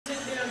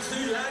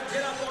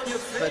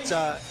But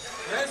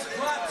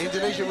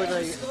Indonesia with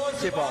a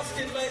tip-off.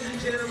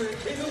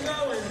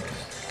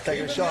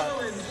 Taking a shot.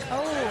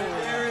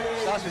 Oh.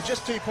 Starts with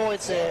just 2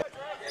 points there.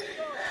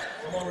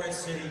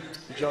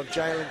 Good job,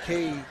 Jalen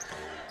Key.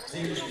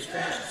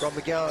 Rob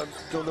McGowan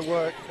doing the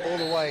work all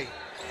the way.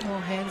 Oh,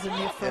 hands in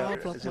there for a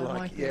block. Is it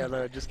like, yeah,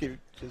 no, just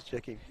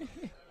checking.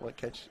 Won't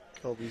catch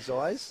Colby's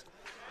eyes.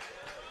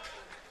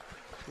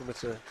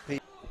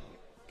 He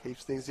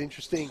keeps things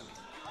interesting.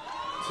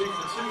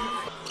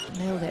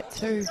 Nail that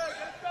too.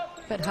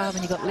 Bit hard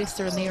when you got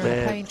Leicester in there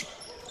in the paint.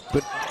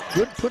 But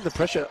good putting the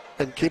pressure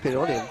and keeping it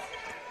on him.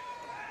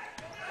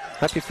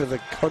 Happy for the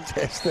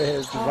contest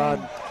there,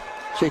 Javon.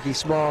 Cheeky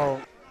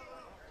smile.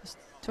 Just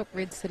took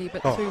Red City a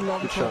bit too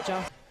long to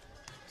adjust.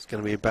 It's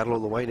going to be a battle all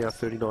the way now,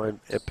 39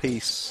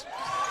 apiece.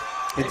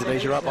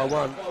 Indonesia up by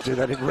 1. Do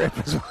that in rep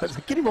as well.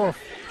 Get him off.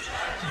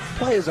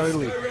 Players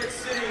only.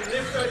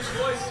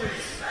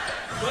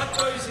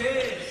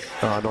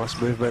 Oh,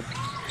 nice movement.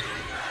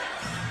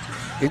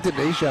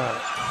 Indonesia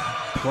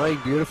playing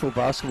beautiful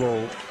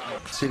basketball.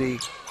 City.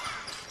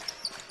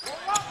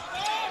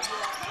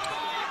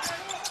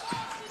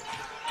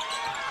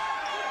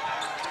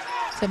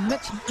 So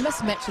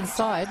mismatch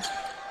inside.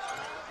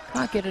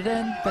 Can't get it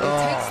in, but it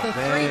takes the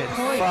 3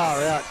 points.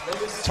 Far out.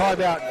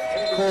 Timeout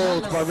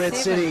called by Red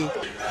City.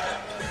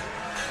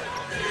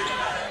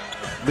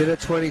 Minute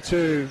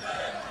 22.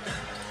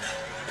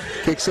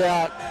 Kicks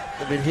out.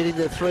 They've been hitting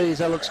their threes.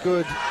 That looks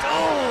good.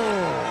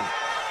 Oh!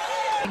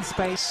 In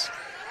space.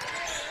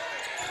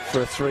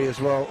 For a 3 as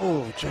well.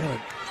 Oh,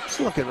 Jalen. It's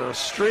looking on a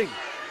string.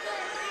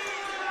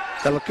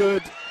 That look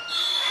good.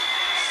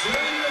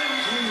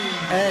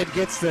 And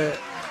gets the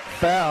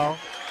foul.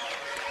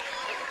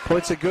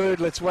 Points are good.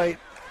 Let's wait.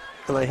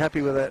 Are they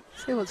happy with it?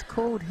 See what's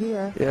called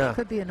here. Yeah.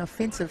 Could be an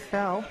offensive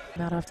foul.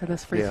 Not after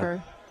this free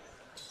throw.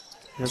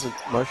 He hasn't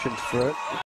motioned for it.